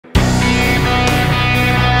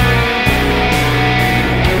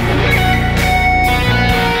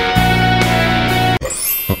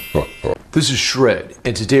This is Shred,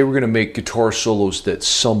 and today we're going to make guitar solos that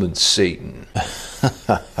summon Satan.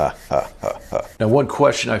 Now, one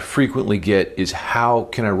question I frequently get is, how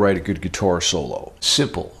can I write a good guitar solo?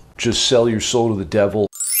 Simple. Just sell your soul to the devil.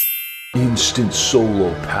 Instant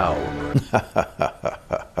solo power.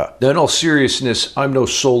 Now, in all seriousness, I'm no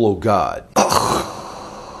solo god.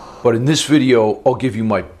 But in this video, I'll give you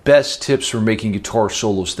my best tips for making guitar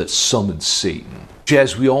solos that summon Satan, which,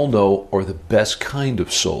 as we all know, are the best kind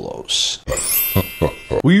of solos.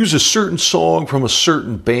 We use a certain song from a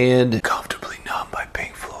certain band, Comfortably Numb by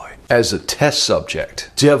Pink Floyd, as a test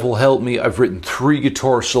subject. Devil help me, I've written 3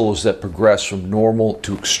 guitar solos that progress from normal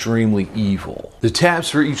to extremely evil. The tabs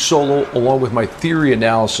for each solo, along with my theory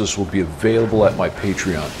analysis, will be available at my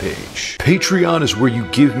Patreon page. Patreon is where you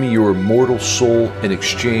give me your immortal soul in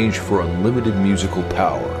exchange for unlimited musical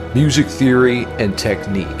power, music theory, and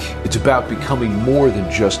technique. It's about becoming more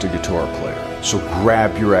than just a guitar player. So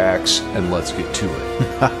grab your axe and let's get to it.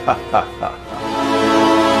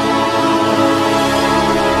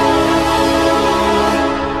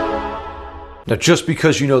 Now, just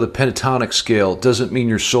because you know the pentatonic scale doesn't mean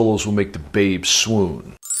your solos will make the babe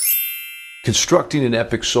swoon. Constructing an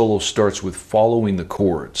epic solo starts with following the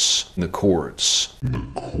chords.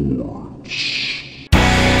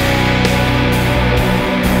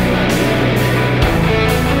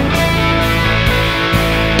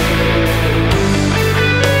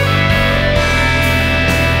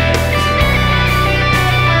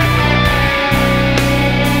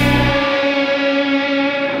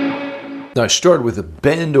 Now, I started with a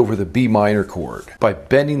bend over the B minor chord. By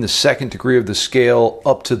bending the 2nd degree of the scale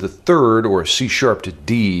up to the 3rd, or a C sharp to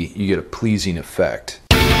D, you get a pleasing effect.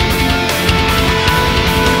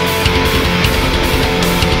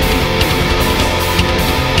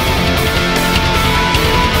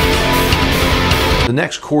 The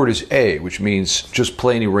next chord is A, which means just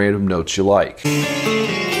play any random notes you like.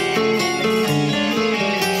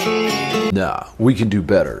 Nah, we can do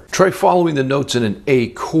better. Try following the notes in an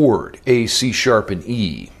A chord, A, C sharp, and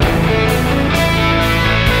E.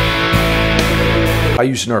 I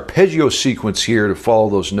used an arpeggio sequence here to follow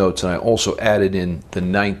those notes, and I also added in the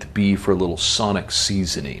 9th B for a little sonic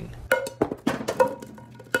seasoning.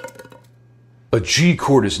 A G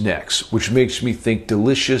chord is next, which makes me think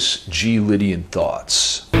delicious G Lydian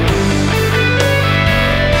thoughts.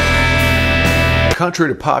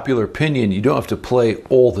 Contrary to popular opinion, you don't have to play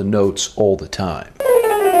all the notes all the time.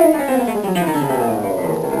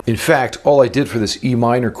 In fact, all I did for this E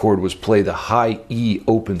minor chord was play the high E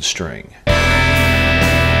open string.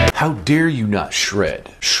 How dare you not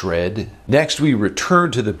shred? Next, we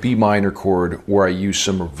return to the B minor chord, where I use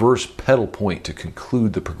some reverse pedal point to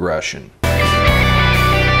conclude the progression.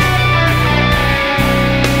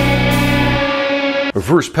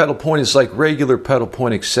 Reverse pedal point is like regular pedal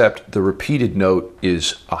point, except the repeated note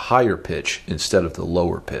is a higher pitch instead of the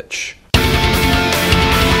lower pitch.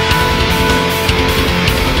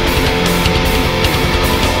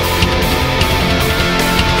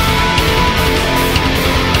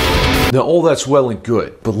 Now, all that's well and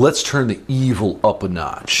good, but let's turn the evil up a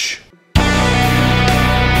notch.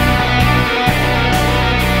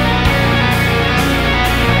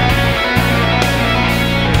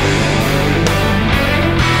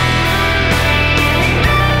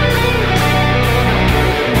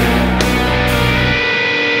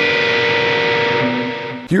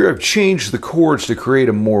 Here I've changed the chords to create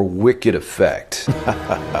a more wicked effect.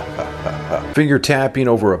 Finger tapping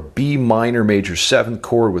over a B minor major 7th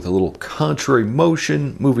chord with a little contrary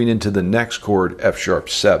motion, moving into the next chord, F sharp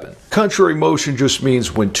 7. Contrary motion just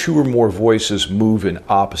means when 2 or more voices move in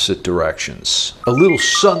opposite directions. A little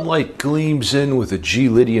sunlight gleams in with a G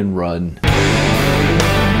Lydian run,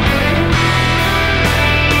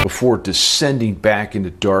 before descending back into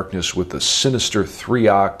darkness with a sinister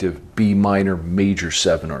 3-octave B minor major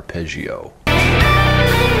 7 arpeggio.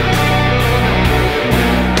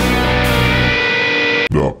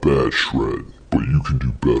 Not bad, Shred, but you can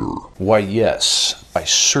do better. Why, yes, I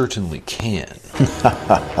certainly can.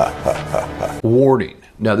 Warning,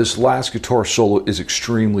 now this last guitar solo is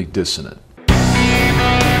extremely dissonant.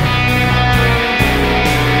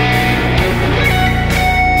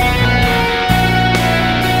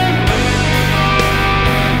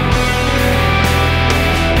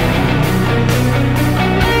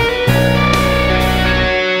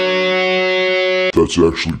 That's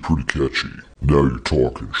actually pretty catchy. Now you're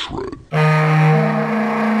talking, Shred.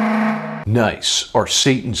 Nice. Our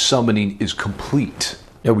Satan summoning is complete.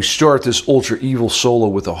 Now we start this ultra evil solo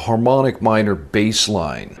with a harmonic minor bass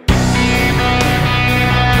line.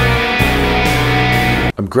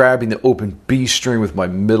 I'm grabbing the open B string with my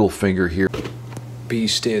middle finger here. B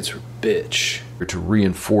stands for bitch. To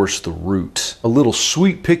reinforce the root. A little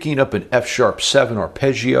sweet picking up an F sharp 7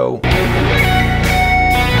 arpeggio.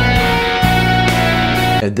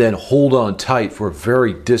 And then hold on tight for a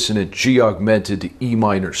very dissonant G augmented to E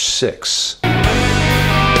minor 6.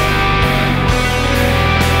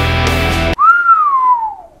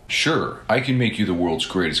 Sure, I can make you the world's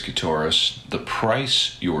greatest guitarist. The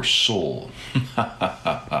price, your soul.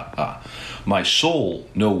 My soul?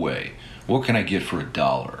 No way. What can I get for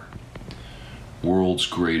 $1? World's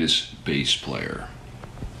greatest bass player.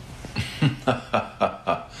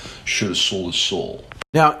 Should have sold his soul.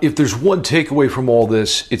 Now, if there's one takeaway from all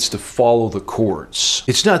this, it's to follow the chords.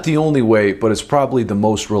 It's not the only way, but it's probably the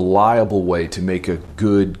most reliable way to make a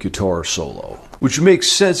good guitar solo. Which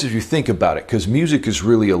makes sense if you think about it, because music is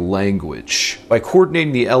really a language. By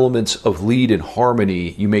coordinating the elements of lead and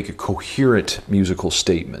harmony, you make a coherent musical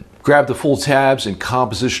statement. Grab the full tabs and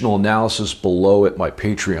compositional analysis below at my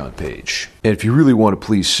Patreon page. And if you really want to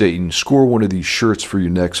please Satan, score one of these shirts for your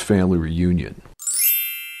next family reunion.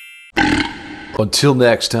 Until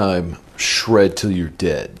next time, shred till you're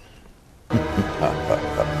dead.